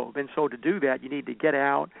the globe. And so to do that, you need to get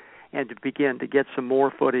out and to begin to get some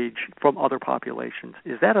more footage from other populations.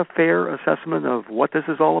 Is that a fair assessment of what this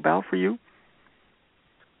is all about for you?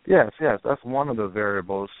 Yes, that's one of the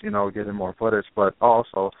variables, getting more footage, but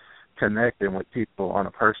also connecting with people on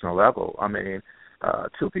a personal level. I mean,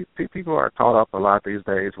 people are caught up a lot these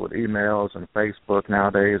days with emails and Facebook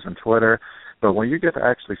nowadays and Twitter, but when you get to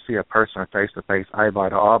actually see a person face-to-face, eyeball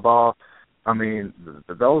to eyeball, I mean,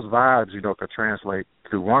 those vibes, could translate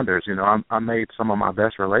to wonders. I made some of my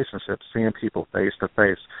best relationships seeing people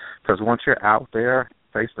face-to-face, because once you're out there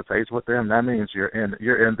face-to-face with them, that means you're in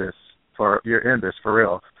this for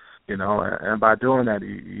real. And by doing that,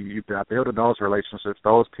 you by building those relationships,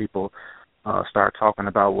 those people start talking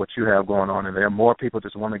about what you have going on, and there more people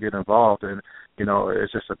just want to get involved, and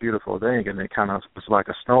it's just a beautiful thing, and it's like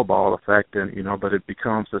a snowball effect, and but it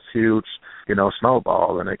becomes this huge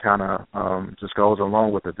snowball, and it kind of just goes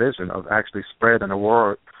along with the vision of actually spreading the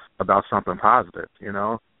word about something positive.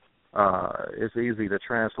 It's easy to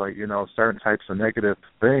translate, certain types of negative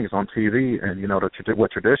things on TV and,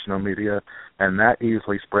 with traditional media, and that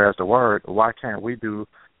easily spreads the word. Why can't we do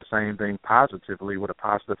the same thing positively with a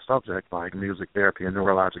positive subject like music therapy and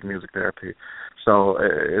neurologic music therapy? So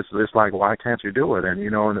it's like, why can't you do it? And,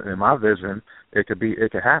 in my vision, it could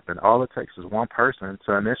happen. All it takes is one person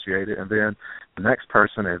to initiate it, and then the next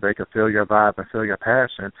person, if they could feel your vibe and feel your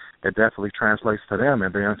passion, it definitely translates to them,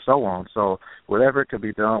 and then so on. So whatever could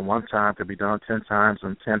be done one time could be done 10 times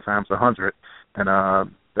and 10 times 100. And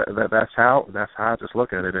that's how I just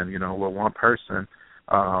look at it. And, with one person,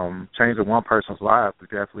 changing one person's life would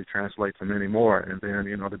definitely translate to many more. And then,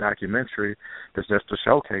 the documentary is just to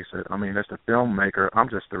showcase it. I mean, as the filmmaker, I'm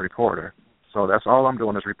just the reporter. So that's all I'm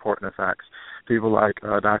doing is reporting the facts. People like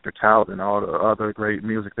Dr. Tout and all the other great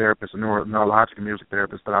music therapists and neurologic music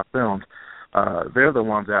therapists that I filmed, they're the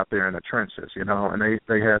ones out there in the trenches, you know, and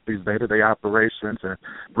they have these day-to-day operations and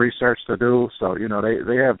research to do. So, you know,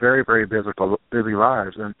 they have very, very busy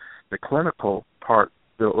lives. And the clinical part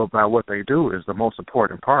about what they do is the most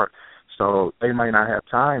important part. So they may not have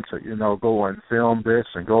time to, you know, go and film this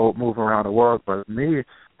and go move around the world. But me,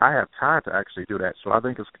 I have time to actually do that. So I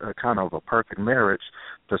think it's kind of a perfect marriage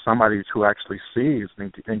to somebody who actually sees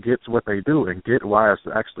and gets what they do and get why it's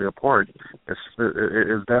actually important.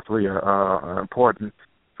 It's definitely important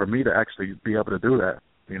for me to actually be able to do that,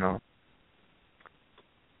 you know.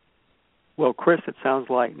 Well, Chris, it sounds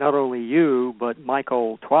like not only you, but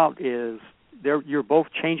Michael Tout you're both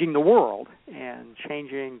changing the world and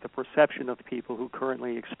changing the perception of people who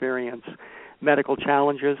currently experience medical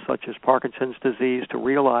challenges such as Parkinson's disease to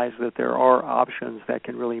realize that there are options that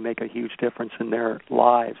can really make a huge difference in their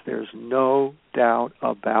lives. There's no doubt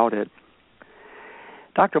about it.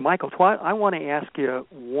 Dr. Michael Tout, I want to ask you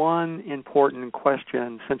one important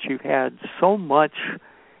question since you've had so much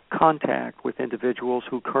contact with individuals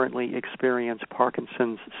who currently experience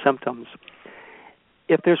Parkinson's symptoms.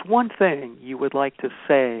 If there's one thing you would like to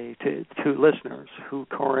say to listeners who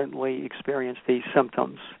currently experience these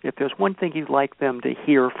symptoms, if there's one thing you'd like them to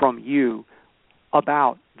hear from you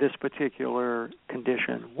about this particular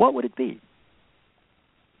condition, what would it be?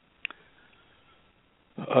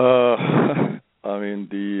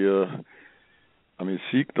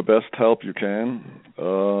 Seek the best help you can.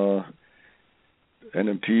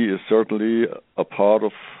 NMT is certainly a part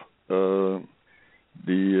of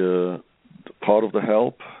the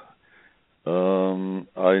help.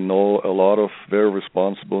 I know a lot of very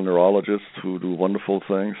responsible neurologists who do wonderful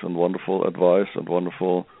things and wonderful advice and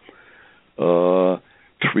wonderful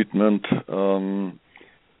treatment.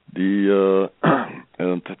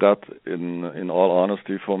 And that, in all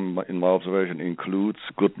honesty, in my observation, includes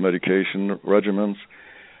good medication regimens.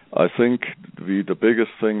 I think the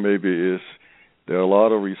biggest thing maybe is there are a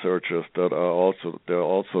lot of researchers that are also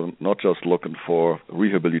not just looking for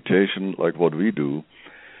rehabilitation like what we do,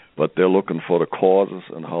 but they're looking for the causes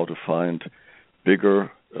and how to find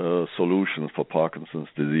bigger solutions for Parkinson's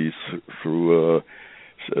disease through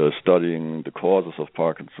studying the causes of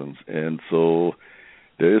Parkinson's. And so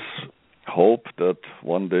there is hope that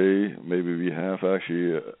one day maybe we have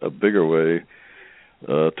actually a bigger way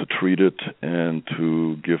to treat it and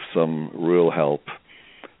to give some real help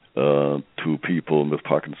to people with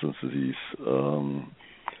Parkinson's disease.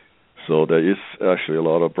 So there is actually a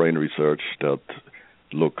lot of brain research that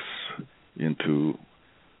looks into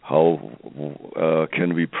how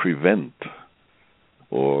can we prevent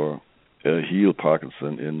or heal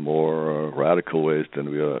Parkinson in more radical ways than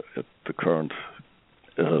we are at the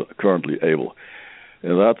currently able.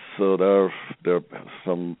 And that's there are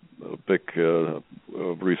some big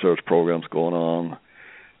research programs going on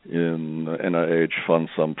in NIH, fund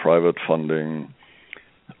some private funding,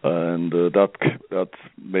 and that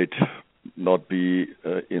may not be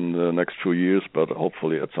in the next few years, but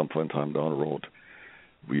hopefully at some point in time down the road,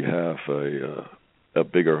 we have a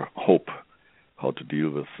bigger hope how to deal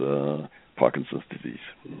with Parkinson's disease.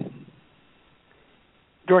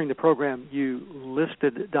 During the program, you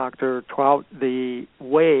listed, Dr. Tout, the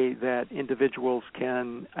way that individuals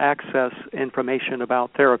can access information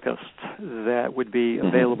about therapists that would be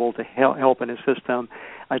available to help and assist them.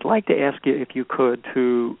 I'd like to ask you, if you could,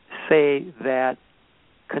 to say that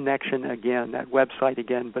connection again, that website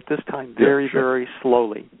again, but this time very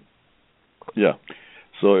slowly. Yeah.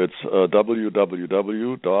 So it's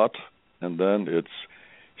www. And then it's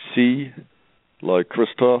C like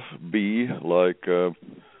Christoph, B like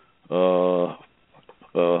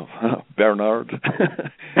Bernard,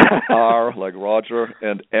 R like Roger,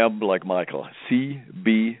 and M like Michael.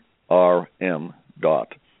 CBRM.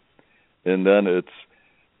 And then it's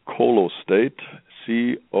Colo State,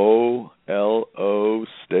 COLO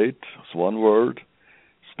State. It's one word.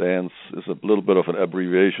 Is a little bit of an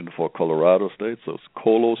abbreviation for Colorado State. So it's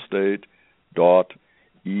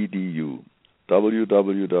colostate.edu.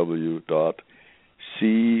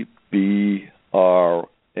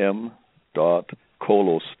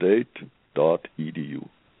 www.cbrm.colostate.edu.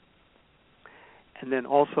 And then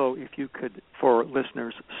also, if you could, for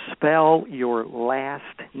listeners, spell your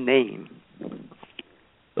last name.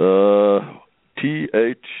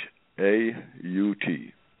 T-H-A-U-T,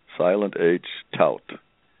 silent H, Tout.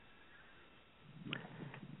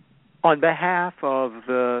 On behalf of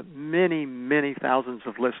the many, many thousands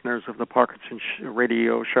of listeners of the Parkinson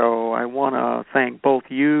Radio Show, I want to thank both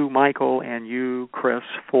you, Michael, and you, Chris,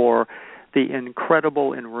 for the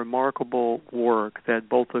incredible and remarkable work that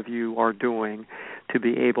both of you are doing to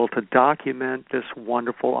be able to document this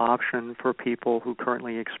wonderful option for people who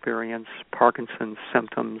currently experience Parkinson's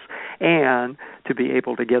symptoms, and to be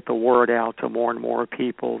able to get the word out to more and more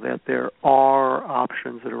people that there are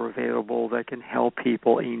options that are available that can help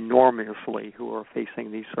people enormously who are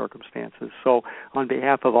facing these circumstances. So on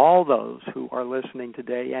behalf of all those who are listening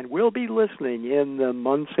today and will be listening in the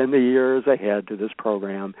months and the years ahead to this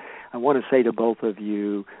program, I want to say to both of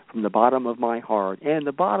you from the bottom of my heart and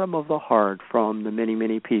the bottom of the heart from the many,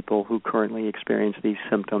 many people who currently experience these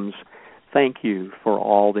symptoms, thank you for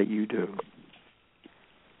all that you do.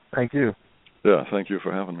 Thank you. Yeah, thank you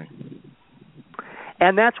for having me.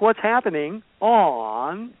 And that's what's happening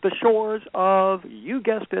on the shores of, you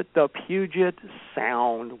guessed it, the Puget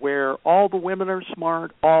Sound, where all the women are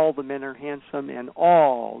smart, all the men are handsome, and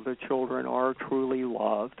all the children are truly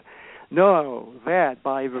loved. Know that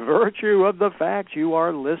by virtue of the fact you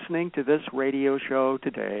are listening to this radio show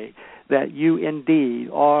today, that you indeed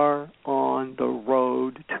are on the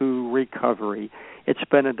road to recovery. It's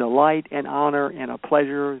been a delight, an honor, and a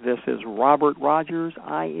pleasure. This is Robert Rogers.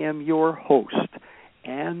 I am your host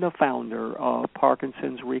and the founder of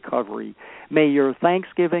Parkinson's Recovery. May your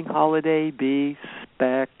Thanksgiving holiday be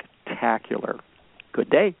spectacular. Good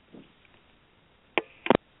day.